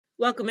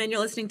Welcome in. You're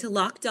listening to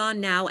Locked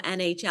On Now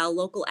NHL,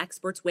 local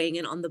experts weighing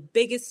in on the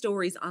biggest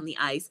stories on the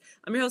ice.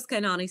 I'm your host,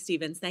 Kainani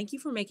Stevens. Thank you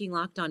for making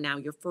Locked On Now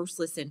your first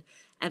listen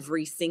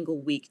every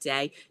single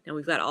weekday. Now,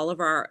 we've got all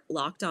of our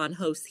Locked On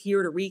hosts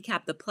here to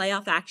recap the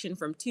playoff action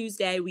from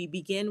Tuesday. We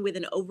begin with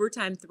an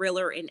overtime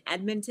thriller in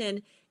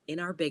Edmonton in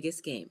our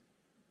biggest game.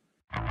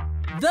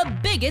 The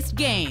biggest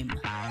game.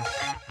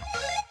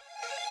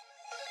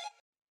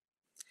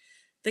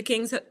 The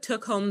Kings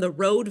took home the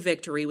road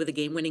victory with a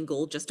game-winning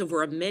goal just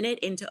over a minute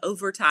into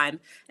overtime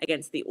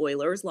against the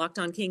Oilers. Locked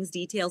On Kings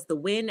details the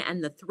win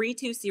and the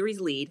 3-2 series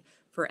lead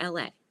for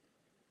LA.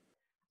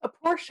 A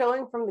poor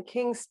showing from the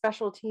Kings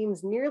special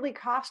teams nearly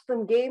cost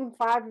them Game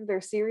 5 of their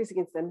series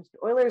against the Edmonton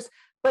Oilers,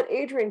 but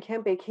Adrian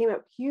Kempe came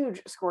up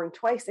huge, scoring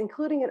twice,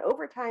 including an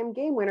overtime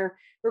game winner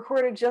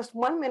recorded just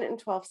 1 minute and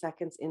 12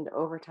 seconds into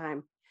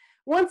overtime.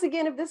 Once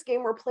again, if this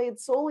game were played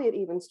solely at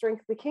even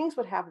strength, the Kings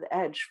would have the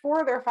edge. 4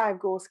 of their 5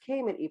 goals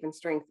came at even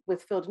strength,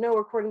 with Phil Danault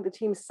recording the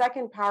team's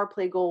second power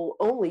play goal,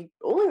 only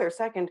their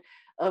second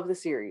of the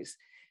series.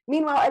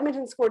 Meanwhile,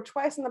 Edmonton scored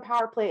twice in the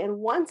power play and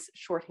once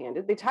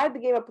shorthanded. They tied the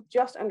game up with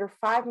just under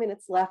 5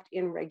 minutes left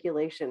in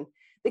regulation.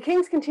 The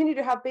Kings continue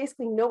to have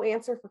basically no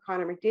answer for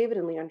Connor McDavid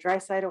and Leon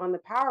Draisaitl on the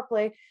power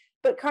play,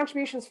 but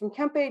contributions from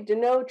Kempe,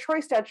 Danault, Troy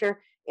Stecher,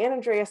 and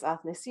Andreas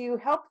Athanasiou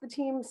helped the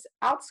teams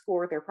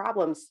outscore their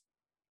problems.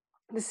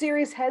 The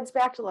series heads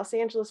back to Los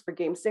Angeles for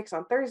Game 6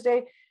 on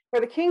Thursday, where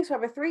the Kings, who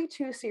have a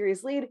 3-2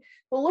 series lead,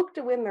 will look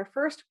to win their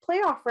first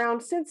playoff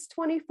round since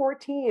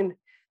 2014.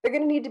 They're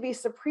going to need to be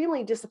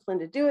supremely disciplined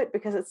to do it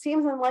because it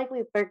seems unlikely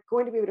that they're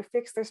going to be able to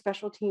fix their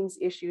special teams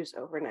issues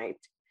overnight.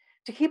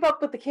 To keep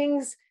up with the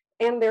Kings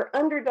and their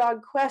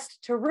underdog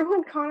quest to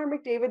ruin Connor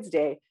McDavid's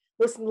day,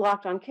 listen to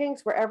Locked On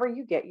Kings wherever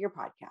you get your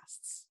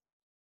podcasts.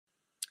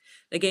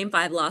 The Game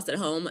 5 loss at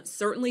home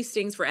certainly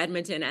stings for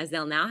Edmonton, as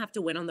they'll now have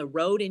to win on the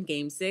road in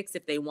Game 6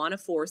 if they want to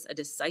force a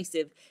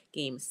decisive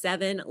Game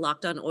 7.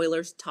 Locked On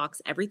Oilers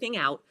talks everything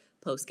out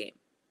post-game.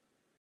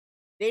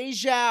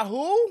 Deja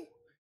who?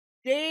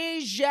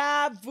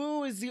 Deja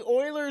vu, as the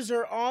Oilers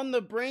are on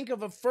the brink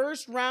of a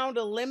first-round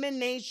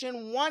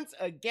elimination once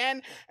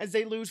again as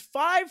they lose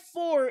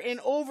 5-4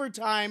 in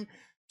overtime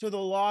to the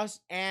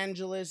Los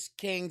Angeles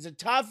Kings. A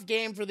tough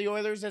game for the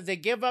Oilers as they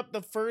give up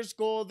the first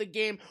goal of the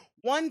game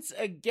once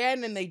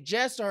again, and they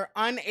just are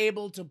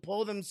unable to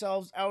pull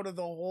themselves out of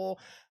the hole.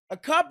 A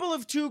couple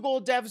of 2-goal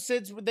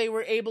deficits they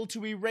were able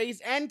to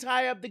erase and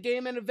tie up the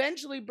game and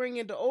eventually bring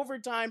into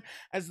overtime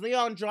as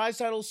Leon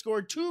Draisaitl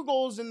scored 2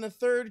 goals in the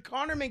third,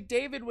 Connor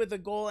McDavid with a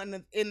goal in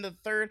the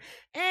third,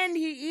 and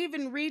he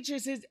even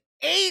reaches his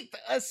 8th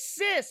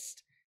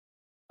assist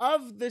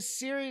of the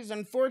series.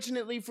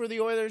 Unfortunately for the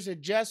Oilers,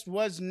 it just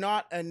was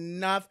not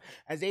enough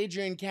as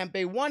Adrian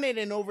Kempe won it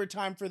in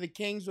overtime for the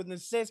Kings with an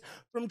assist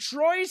from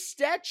Troy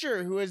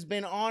Stecher, who has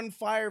been on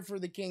fire for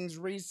the Kings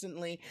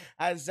recently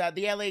as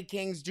the LA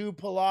Kings do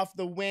pull off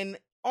the win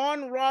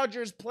on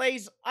Rogers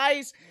Place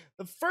ice.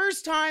 The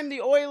first time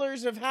the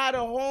Oilers have had a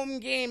home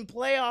game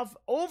playoff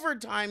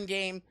overtime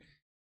game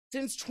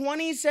since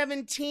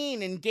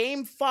 2017 in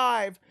Game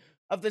 5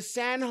 of the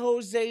San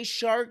Jose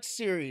Sharks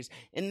series.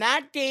 In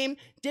that game,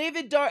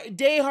 David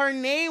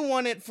Desharnais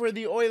won it for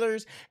the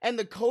Oilers, and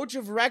the coach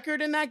of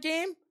record in that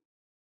game,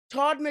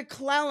 Todd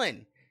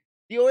McClellan.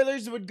 The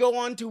Oilers would go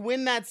on to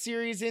win that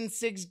series in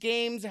 6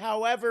 games.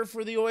 However,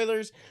 for the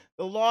Oilers,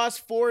 the loss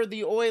for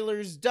the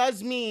Oilers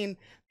does mean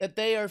that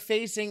they are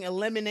facing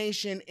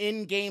elimination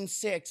in Game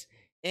 6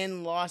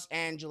 in Los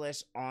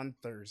Angeles on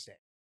Thursday.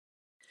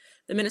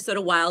 The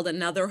Minnesota Wild,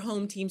 another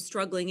home team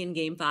struggling in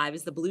Game 5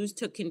 as the Blues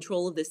took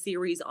control of the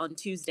series on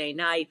Tuesday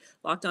night.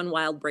 Locked On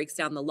Wild breaks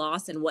down the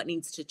loss and what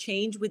needs to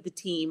change with the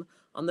team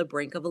on the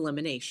brink of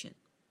elimination.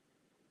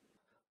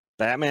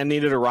 Batman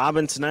needed a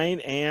Robin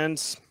tonight,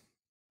 and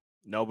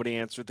nobody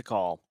answered the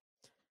call.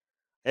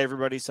 Hey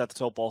everybody, Seth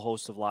Topol,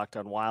 host of Locked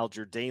On Wild,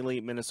 your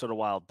daily Minnesota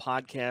Wild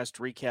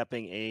podcast,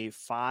 recapping a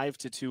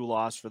 5-2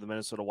 loss for the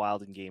Minnesota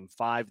Wild in Game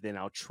 5. They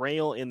now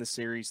trail in the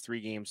series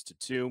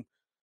 3-2,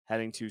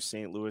 heading to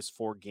St. Louis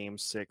for Game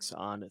 6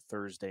 on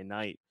Thursday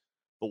night.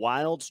 The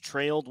Wilds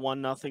trailed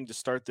 1-0 to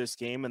start this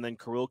game, and then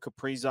Kirill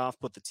Kaprizov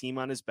put the team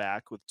on his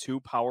back with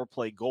 2 power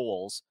play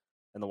goals,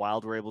 and the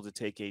Wild were able to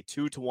take a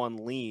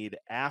 2-1 lead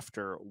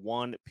after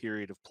 1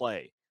 period of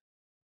play.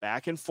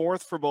 Back and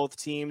forth for both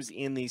teams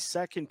in the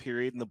second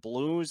period, and the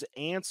Blues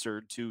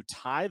answered to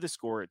tie the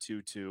score at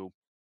 2-2,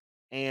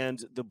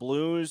 and the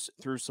Blues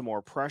threw some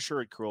more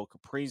pressure at Kirill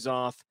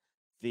Kaprizov.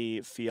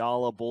 The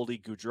Fiala,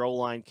 Boldy, Goudreau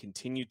line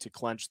continued to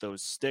clench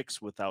those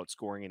sticks without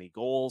scoring any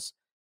goals,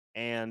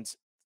 and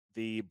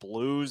the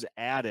Blues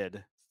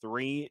added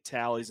 3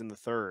 tallies in the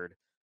third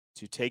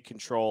to take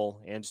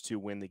control and to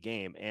win the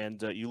game.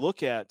 And you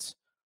look at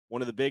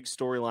one of the big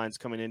storylines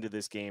coming into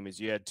this game is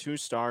you had 2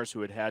 stars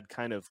who had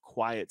kind of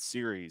quiet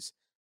series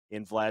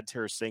in Vlad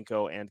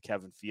Tarasenko and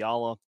Kevin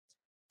Fiala.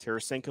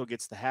 Tarasenko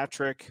gets the hat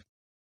trick.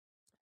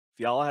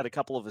 Fiala had a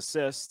couple of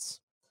assists.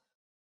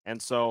 And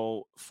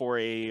so for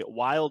a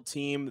Wild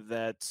team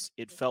that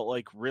it felt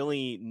like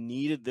really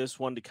needed this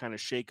one to kind of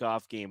shake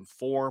off Game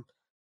 4,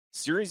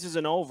 Series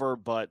isn't over,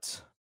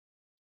 but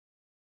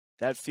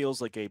that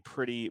feels like a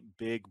pretty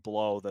big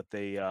blow that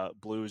the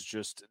Blues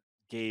just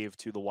gave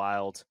to the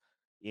Wild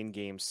in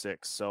Game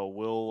 6. So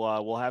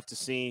we'll have to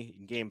see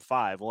in Game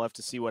 5. We'll have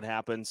to see what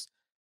happens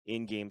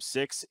in Game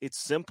 6. It's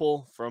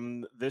simple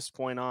from this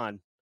point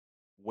on.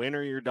 Win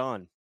or you're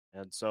done.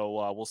 And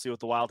so we'll see what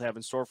the Wild have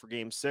in store for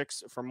Game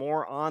 6. For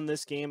more on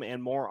this game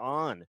and more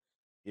on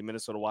the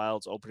Minnesota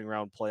Wild's opening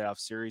round playoff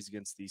series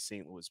against the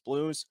St. Louis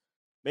Blues,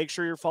 make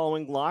sure you're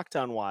following Locked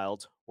On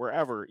Wild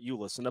wherever you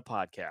listen to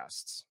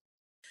podcasts.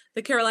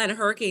 The Carolina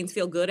Hurricanes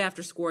feel good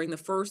after scoring the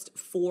first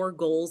 4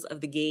 goals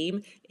of the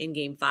game in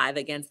Game 5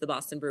 against the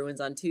Boston Bruins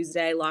on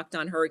Tuesday. Locked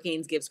On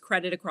Hurricanes gives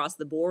credit across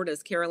the board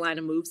as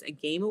Carolina moves a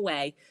game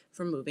away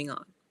from moving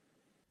on.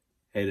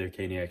 Hey there,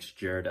 Caniacs.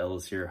 Jared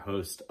Ellis here,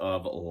 host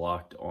of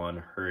Locked On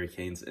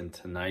Hurricanes. And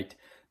tonight,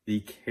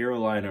 the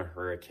Carolina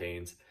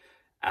Hurricanes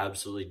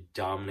absolutely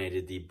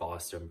dominated the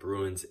Boston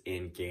Bruins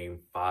in Game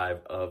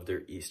 5 of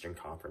their Eastern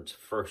Conference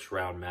first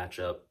round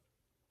matchup.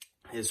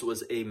 This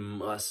was a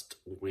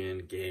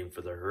must-win game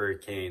for the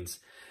Hurricanes,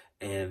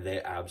 and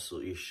they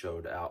absolutely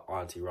showed out.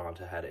 Antti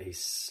Raanta had a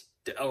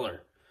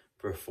stellar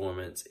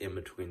performance in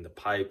between the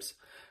pipes.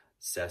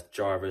 Seth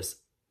Jarvis,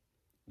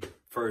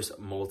 first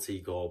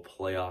multi-goal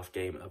playoff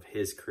game of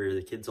his career.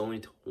 The kid's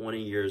only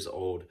 20 years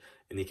old,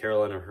 and the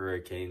Carolina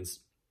Hurricanes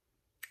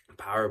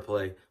power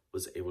play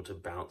was able to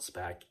bounce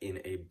back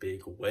in a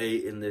big way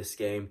in this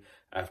game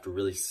after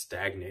really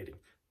stagnating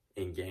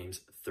in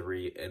games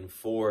 3 and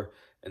 4.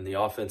 And the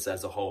offense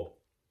as a whole,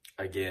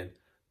 again,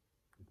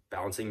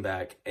 bouncing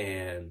back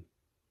and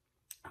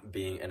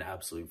being an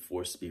absolute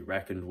force to be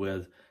reckoned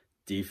with.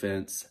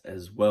 Defense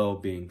as well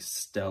being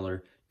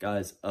stellar.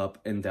 Guys up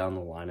and down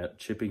the lineup,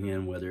 chipping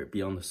in, whether it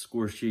be on the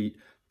score sheet,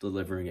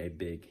 delivering a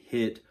big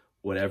hit,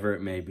 whatever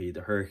it may be.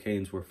 The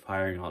Hurricanes were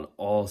firing on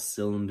all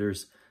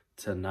cylinders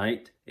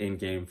tonight in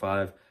Game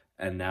 5,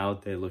 and now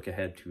they look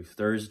ahead to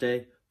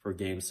Thursday for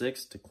Game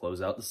 6 to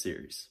close out the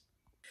series.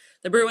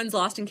 The Bruins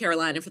lost in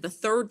Carolina for the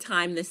 3rd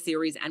time this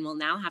series and will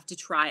now have to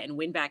try and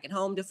win back at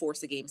home to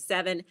force a Game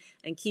 7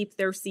 and keep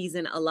their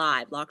season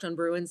alive. Locked On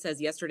Bruins says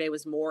yesterday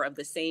was more of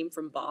the same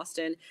from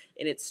Boston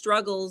in its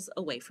struggles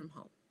away from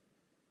home.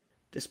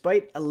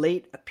 Despite a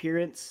late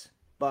appearance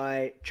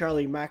by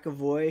Charlie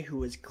McAvoy, who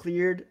was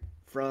cleared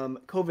from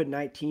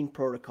COVID-19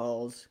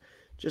 protocols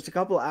just a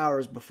couple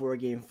hours before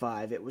Game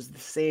 5, it was the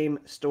same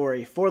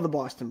story for the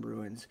Boston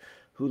Bruins,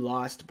 who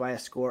lost by a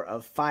score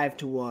of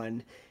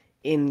 5-1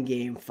 in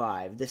Game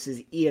 5. This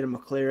is Ian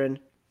McLaren,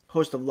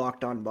 host of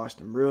Locked On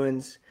Boston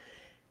Bruins,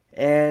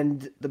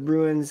 and the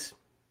Bruins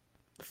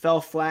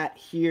fell flat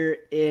here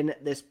in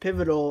this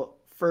pivotal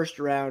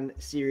first-round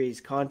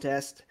series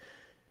contest,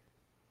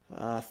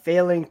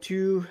 failing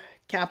to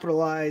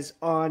capitalize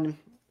on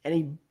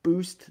any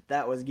boost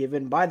that was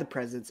given by the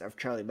presence of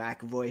Charlie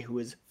McAvoy, who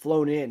was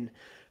flown in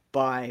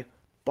by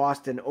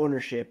Boston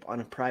ownership on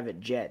a private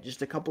jet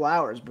just a couple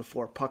hours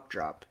before puck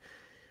drop.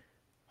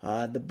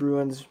 The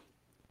Bruins,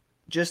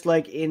 just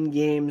like in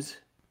games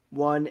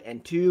 1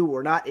 and 2,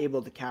 were not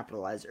able to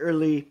capitalize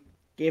early,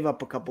 gave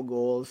up a couple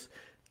goals,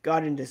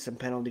 got into some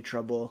penalty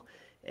trouble,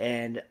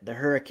 and the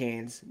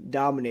Hurricanes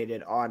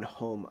dominated on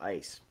home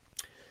ice.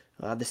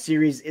 The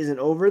series isn't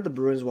over. The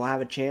Bruins will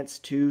have a chance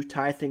to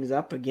tie things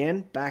up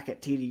again back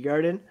at TD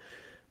Garden,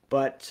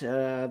 but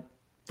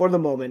for the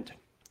moment,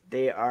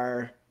 they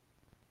are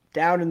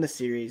down in the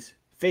series,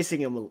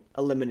 facing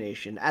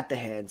elimination at the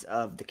hands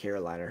of the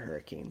Carolina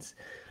Hurricanes.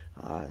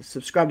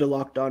 Subscribe to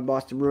Locked On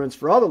Boston Bruins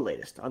for all the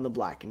latest on the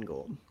black and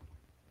gold.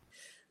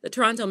 The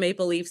Toronto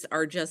Maple Leafs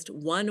are just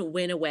 1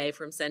 win away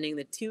from sending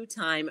the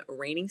 2-time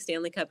reigning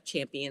Stanley Cup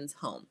champions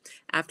home.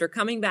 After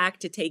coming back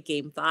to take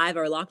Game 5,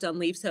 our Locked On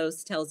Leafs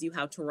host tells you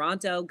how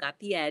Toronto got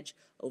the edge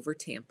over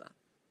Tampa.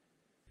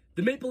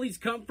 The Maple Leafs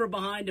come from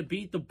behind to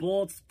beat the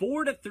Bolts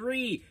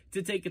 4-3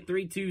 to take a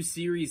 3-2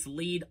 series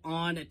lead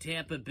on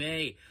Tampa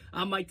Bay.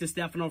 I'm Mike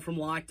DiStefano from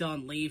Locked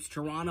On Leafs.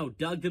 Toronto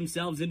dug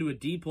themselves into a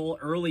deep hole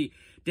early,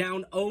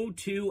 down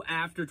 0-2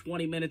 after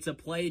 20 minutes of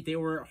play. They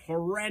were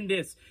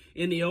horrendous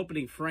in the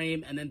opening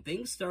frame, and then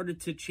things started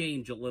to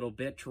change a little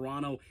bit.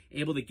 Toronto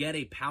able to get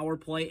a power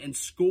play and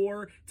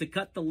score to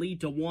cut the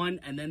lead to 1,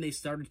 and then they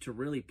started to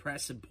really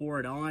press and pour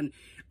it on.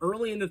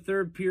 Early in the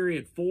third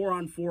period,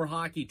 4-on-4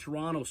 hockey,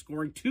 Toronto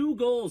scoring 2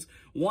 goals,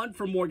 one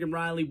from Morgan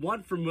Rielly,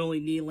 one from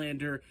Willie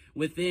Nylander,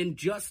 within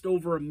just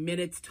over a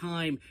minute's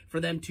time for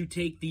them to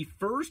take the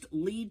first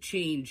lead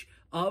change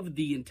of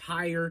the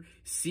entire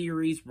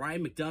series.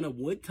 Ryan McDonagh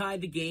would tie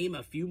the game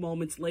a few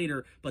moments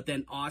later, but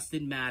then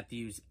Austin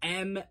Matthews,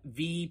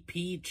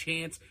 MVP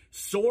chance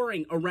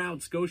soaring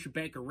around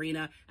Scotiabank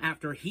Arena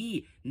after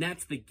he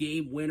nets the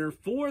game winner.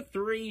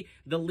 4-3,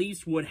 the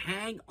Leafs would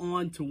hang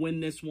on to win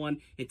this one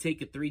and take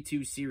a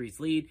 3-2 series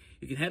lead.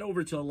 You can head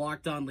over to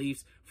Locked On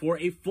Leafs for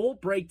a full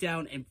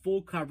breakdown and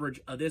full coverage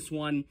of this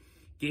one.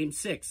 Game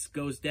 6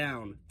 goes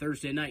down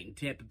Thursday night in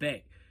Tampa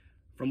Bay.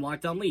 From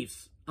Locked On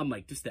Leafs, I'm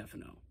Mike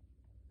DiStefano.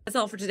 That's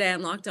all for today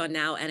on Locked On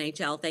Now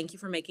NHL. Thank you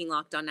for making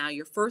Locked On Now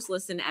your first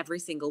listen every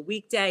single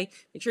weekday.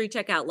 Make sure you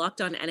check out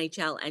Locked On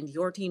NHL and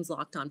your team's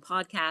Locked On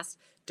podcast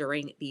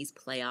during these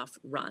playoff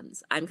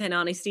runs. I'm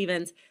Kainani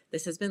Stevens.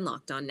 This has been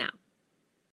Locked On Now.